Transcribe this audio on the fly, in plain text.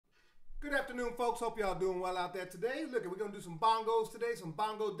Good afternoon, folks. Hope y'all doing well out there today. Look, we're going to do some bongos today, some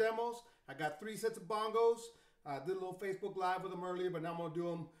bongo demos. I got 3 sets of bongos. I did a little Facebook Live with them earlier, but now I'm going to do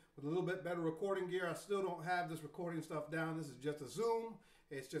them with a little bit better recording gear. I still don't have this recording stuff down. This is just a Zoom.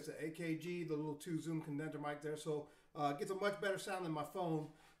 It's just an AKG, the little 2 Zoom condenser mic there. So it gets a much better sound than my phone,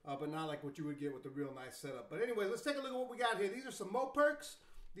 but not like what you would get with a real nice setup. But anyway, let's take a look at what we got here. These are some Mopercs.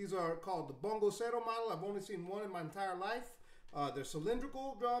 These are called the Bongo model. I've only seen one in my entire life. They're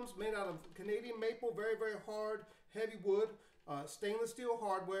cylindrical drums made out of Canadian maple, very, very hard, heavy wood, stainless steel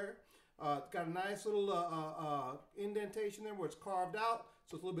hardware. It's got a nice little indentation there where it's carved out,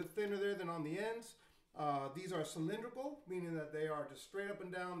 so it's a little bit thinner there than on the ends. These are cylindrical, meaning that they are just straight up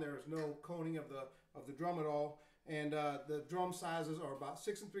and down. There is no coning of the drum at all. And the drum sizes are about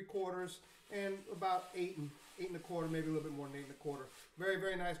 6 3/4 and about 8 1/4, maybe a little bit more than 8 1/4. Very,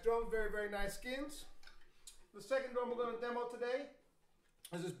 very nice drums, very, very nice skins. The second drum we're going to demo today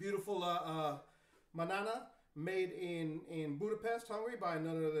is this beautiful Manana, made in Budapest, Hungary, by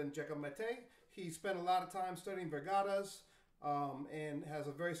none other than Caoba. He spent a lot of time studying vergatas and has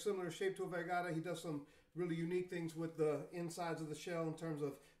a very similar shape to a vergata. He does some really unique things with the insides of the shell in terms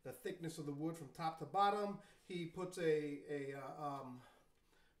of the thickness of the wood from top to bottom. He puts alma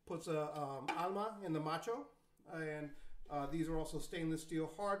in the macho, and these are also stainless steel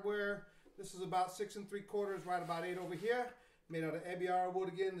hardware. This is about 6 3/4, right about 8 over here. Made out of Ebiara wood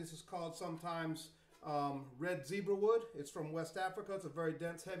again. This is called sometimes red zebra wood. It's from West Africa. It's a very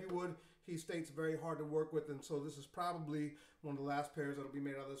dense, heavy wood. He states very hard to work with, and so this is probably one of the last pairs that'll be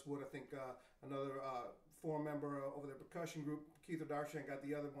made out of this wood. I think another forum member over their percussion group, Keith Darshan, got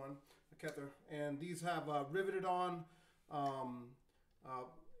the other one, Kether. And these have riveted on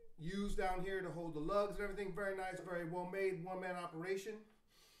U's down here to hold the lugs and everything. Very nice, very well made, one-man operation.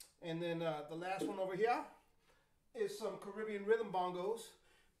 And then the last one over here is some Caribbean rhythm bongos.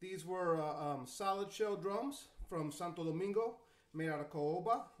 These were solid shell drums from Santo Domingo, made out of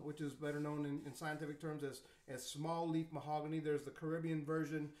Caoba, which is better known in scientific terms as small leaf mahogany. There's the Caribbean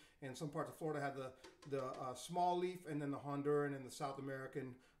version, and some parts of Florida have the small leaf, and then the Honduran and the South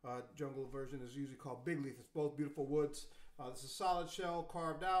American jungle version is usually called big leaf. It's both beautiful woods. This is solid shell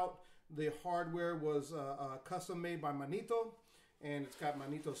carved out. The hardware was custom made by Manito, and it's got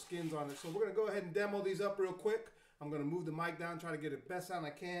Manito skins on it. So we're going to go ahead and demo these up real quick. I'm going to move the mic down, try to get the best sound I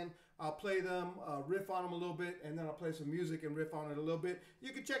can. I'll play them, riff on them a little bit, and then I'll play some music and riff on it a little bit.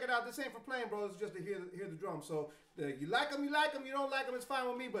 You can check it out. This ain't for playing, bro. It's just to hear the drums. So you like them, you like them. You don't like them, it's fine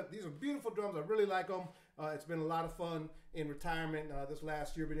with me. But these are beautiful drums. I really like them. It's been a lot of fun in retirement this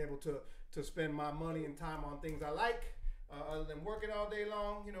last year, being able to spend my money and time on things I like, other than working all day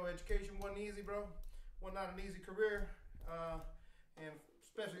long. You know, education wasn't easy, bro. Was not an easy career. And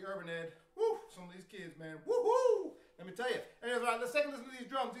especially urban ed. Woo! Some of these kids, man. Woohoo! Let me tell you. Anyways, all right, let's take a listen to these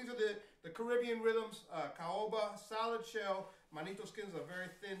drums. These are the Caribbean rhythms. Caoba, solid shell. Manito skins, a very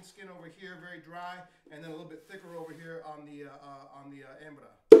thin skin over here, very dry, and then a little bit thicker over here on the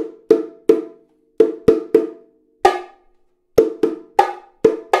Ebiara.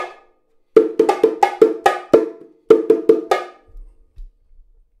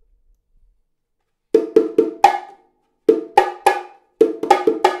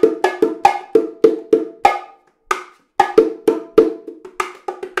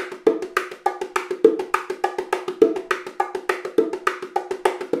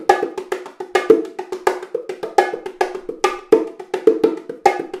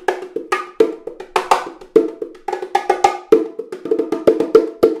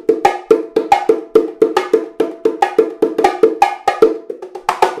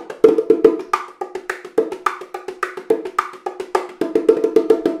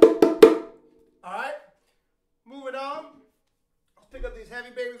 Pick up these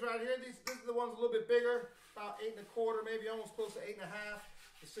heavy babies right here. These are the ones a little bit bigger, about 8 1/4, maybe almost close to 8 1/2.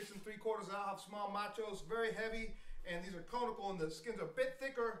 The 6 3/4 I'll have small machos, very heavy, and these are conical, and the skins are a bit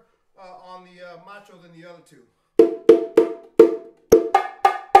thicker on the macho than the other two.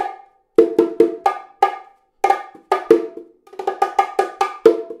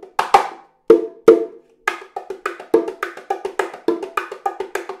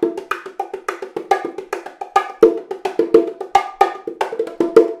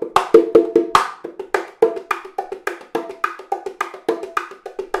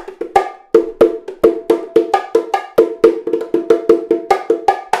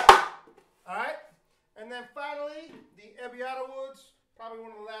 Ebiara woods, probably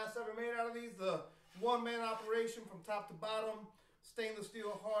one of the last ever made out of these. The one-man operation from top to bottom, stainless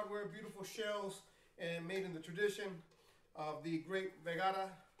steel hardware, beautiful shells, and made in the tradition of the great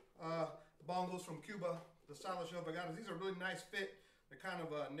vergata, the bongos from Cuba, the solid shell vergatas. These are really nice fit, They're kind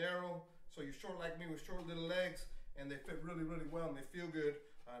of narrow, so you're short like me with short little legs, and they fit really, really well, and they feel good.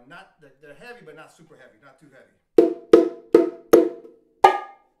 They're heavy, but not super heavy, not too heavy.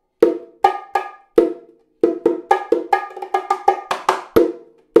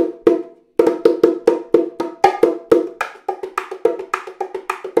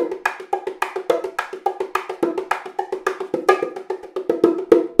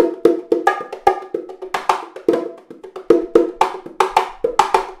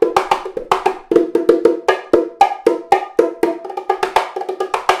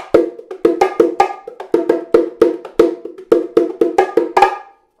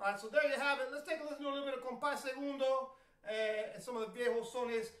 So there you have it. Let's take a listen to a little bit of compás segundo and some of the viejos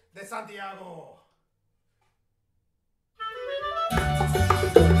sones de Santiago.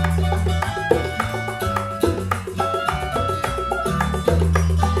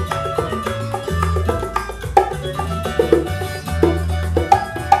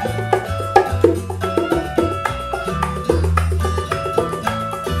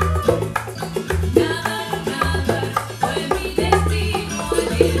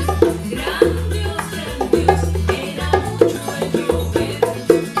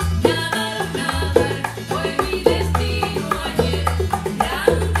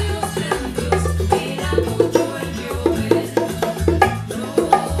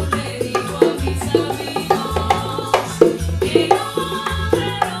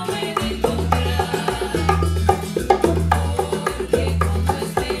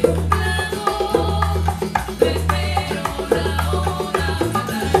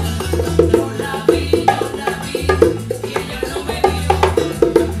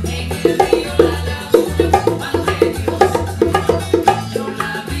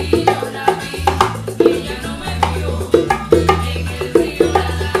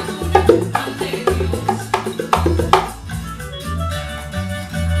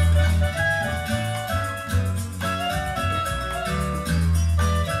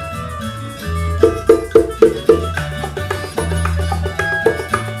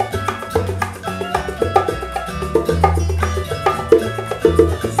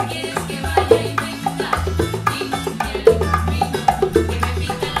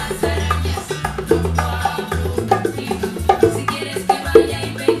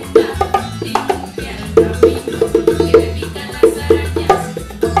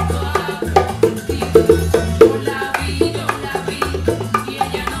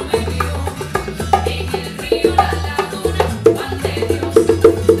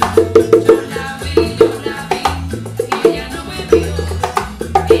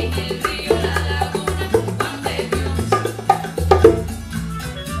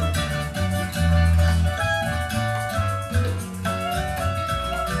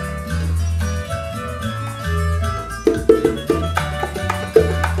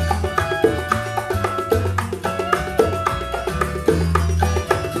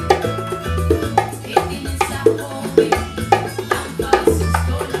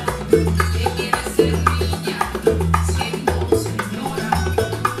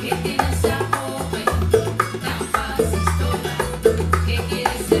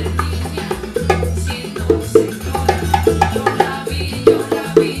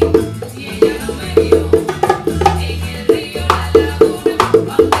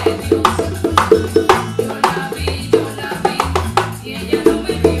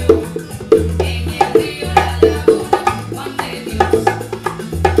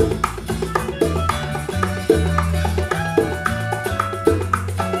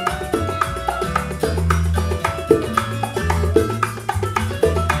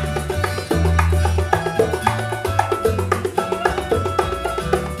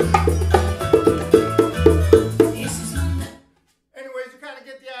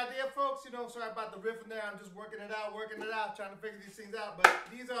 Sorry about the riff in there. I'm just working it out, trying to figure these things out. But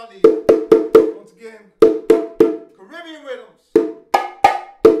these are the, once again, Caribbean rhythms,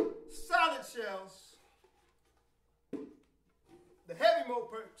 solid shells, the heavy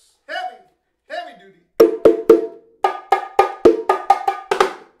Mopercs, heavy duty.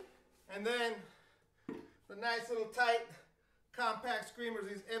 And then the nice little tight, compact screamers,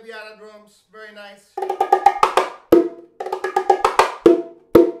 these Ebiara drums, very nice.